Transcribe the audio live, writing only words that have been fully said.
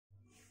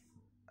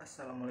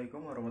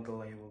Assalamualaikum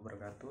warahmatullahi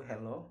wabarakatuh.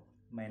 Hello,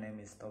 my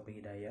name is Taupik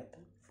Hidayat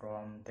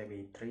from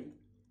TB3.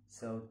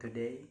 So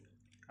today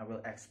I will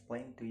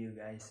explain to you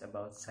guys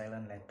about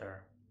silent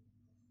letter.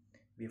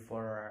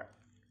 Before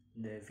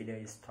the video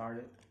is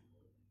started,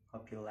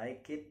 hope you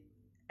like it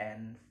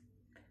and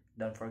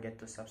don't forget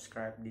to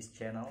subscribe this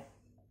channel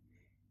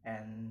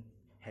and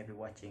happy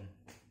watching.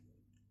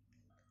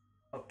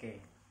 Okay,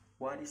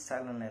 what is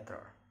silent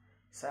letter?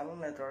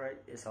 Silent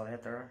letter is a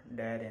letter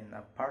that in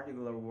a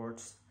particular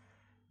words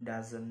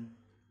doesn't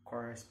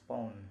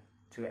correspond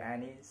to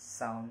any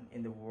sound in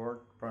the word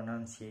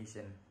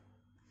pronunciation.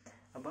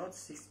 About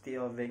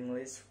 60 of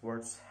English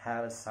words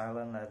have a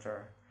silent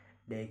letter.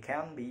 They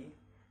can be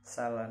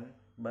silent,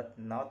 but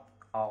not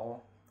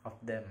all of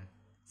them,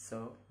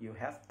 so you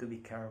have to be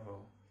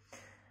careful.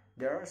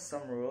 There are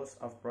some rules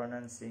of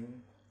pronouncing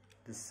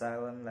the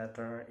silent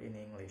letter in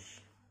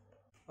English.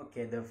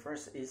 Okay, the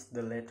first is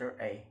the letter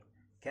A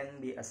can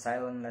be a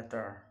silent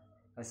letter,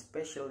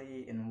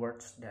 especially in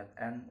words that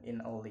end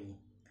in "ly",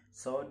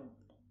 so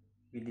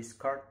we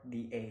discard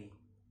the A.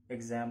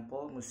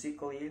 Example,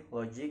 musically,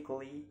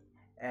 logically,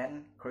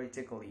 and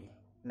critically.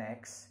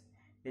 Next,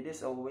 it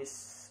is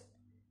always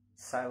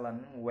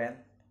silent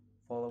when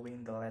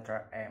following the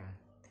letter M.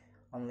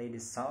 Only the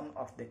sound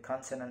of the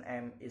consonant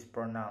M is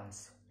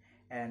pronounced,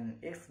 and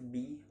if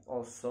B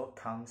also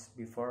comes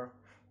before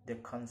the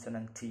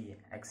consonant T.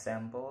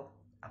 Example,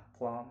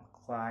 aplomb,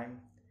 climb,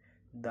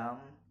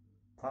 dumb,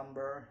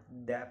 plumber,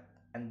 depth,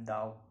 and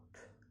doubt.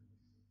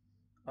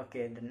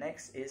 Okay, the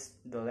next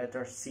is the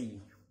letter C.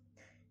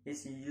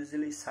 It's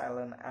usually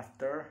silent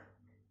after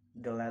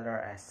the letter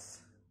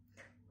S.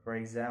 For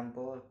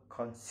example,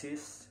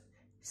 conscious,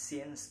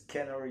 science,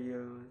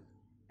 scenario,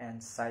 and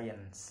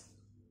science.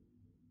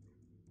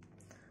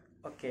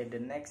 Okay, the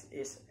next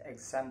is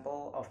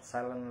example of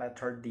silent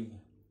letter D.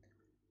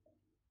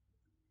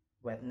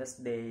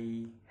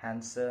 Wednesday,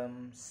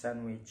 handsome,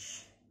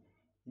 sandwich.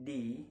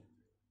 D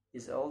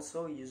is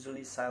also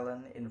usually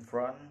silent in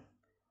front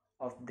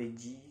of the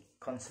G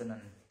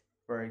consonant.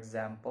 For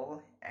example,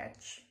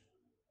 H,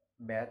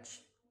 batch,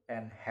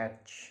 and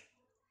hatch.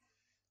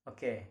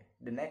 Okay,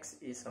 the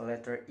next is a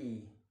letter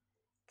E.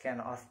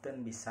 Can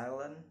often be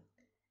silent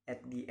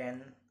at the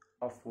end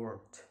of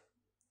word.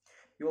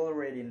 You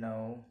already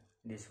know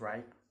this,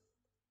 right?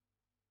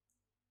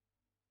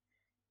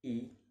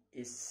 E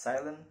is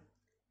silent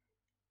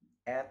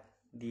at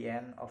the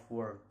end of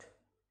word,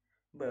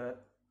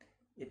 but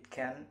it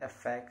can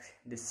affect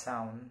the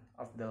sound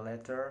of the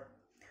letter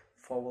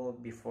vowel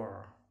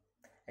before.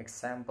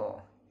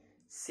 Example,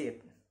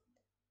 sit,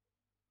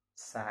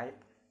 side,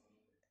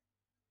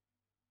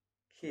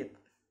 hit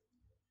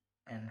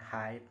and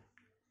hide,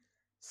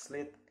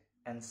 slit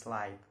and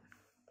slide.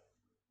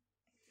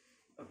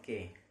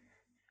 Okay,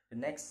 the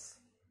next,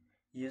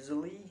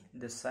 usually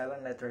the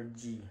silent letter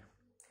G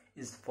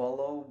is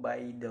followed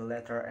by the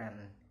letter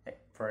N.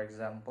 For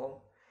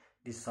example,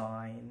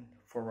 design,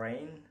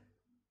 foreign,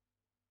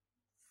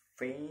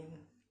 feign,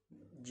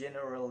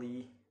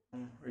 generally,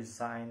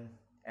 resign,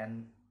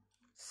 and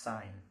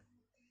sign.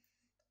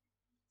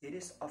 It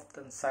is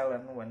often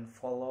silent when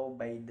followed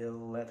by the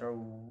letter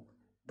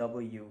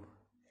W,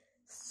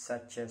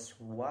 such as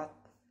what,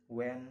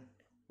 when,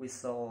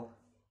 whistle.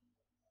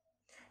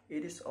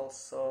 It is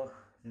also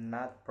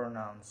not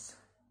pronounced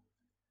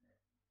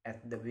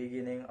at the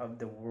beginning of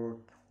the word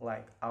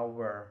like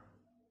hour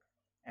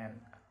and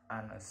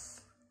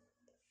anus.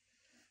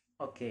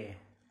 Okay,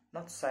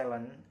 not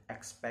silent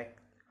except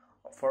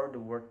for the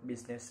word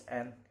business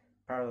and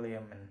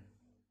parliament.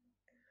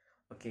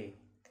 Okay,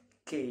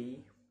 K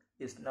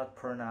is not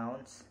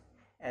pronounced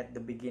at the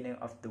beginning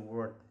of the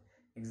word.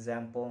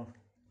 Example,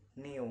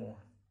 new,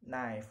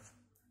 knife,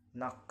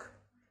 knock,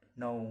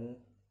 know,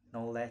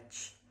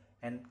 knowledge,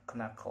 and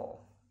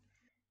knuckle.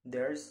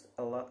 There's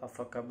a lot of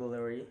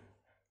vocabulary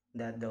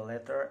that the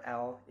letter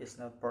L is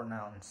not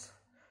pronounced,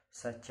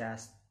 such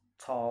as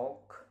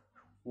talk,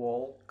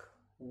 walk,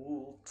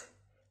 would,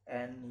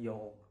 and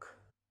yolk.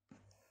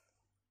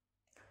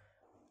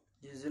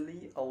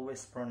 Usually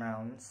always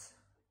pronounced.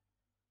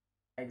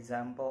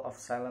 Example of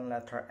silent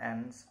letter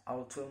N's: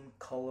 autumn,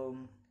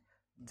 column,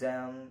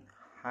 down,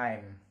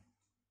 heim.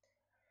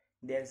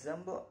 The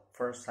example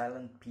for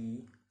silent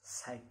P: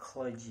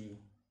 psychology,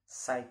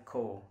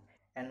 psycho.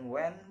 And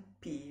when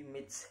P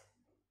meets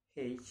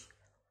H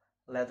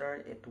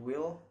letter, it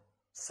will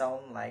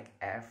sound like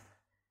F.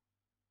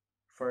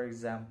 For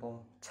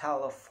example,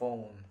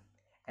 telephone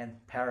and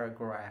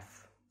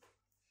paragraph.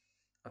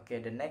 Okay,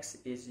 the next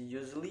is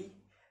usually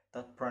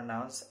not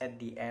pronounced at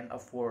the end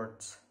of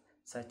words,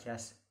 such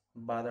as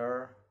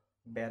butter,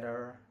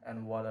 better,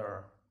 and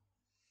water.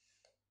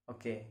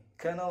 Okay,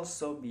 can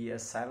also be a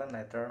silent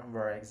letter,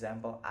 for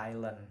example,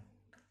 island,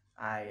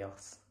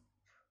 isles,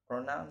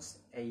 pronounced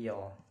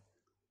ale.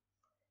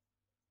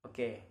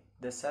 Okay,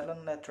 the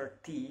silent letter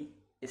T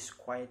is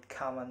quite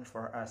common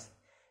for us.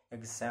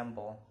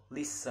 Example,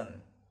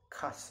 listen,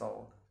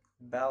 castle,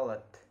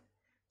 ballad,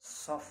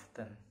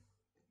 soften.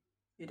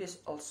 It is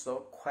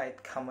also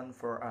quite common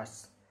for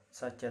us,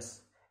 such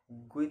as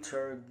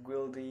glitter,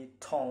 gildy,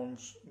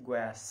 tones,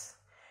 guess,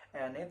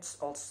 and it's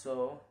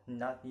also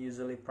not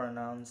usually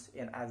pronounced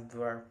in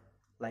adverb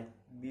like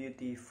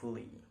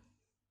beautifully.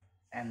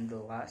 And the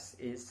last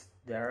is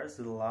there's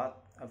a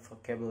lot of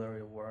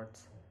vocabulary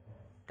words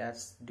that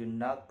do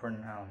not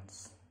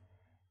pronounce,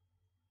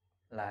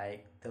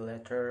 like the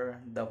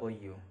letter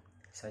W,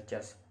 such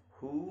as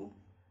who,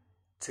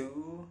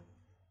 to,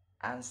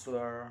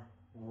 answer,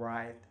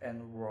 right,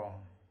 and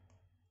wrong.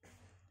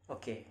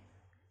 Okay,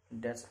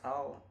 that's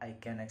all I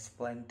can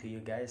explain to you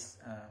guys.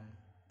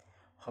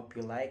 Hope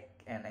you like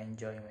and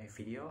enjoy my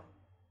video,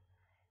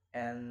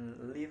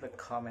 and leave a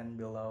comment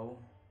below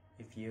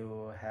if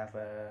you have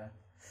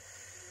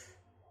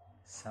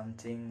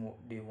something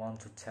you want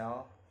to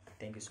tell.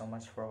 Thank you so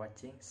much for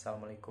watching.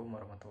 Assalamualaikum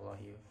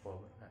warahmatullahi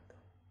wabarakatuh.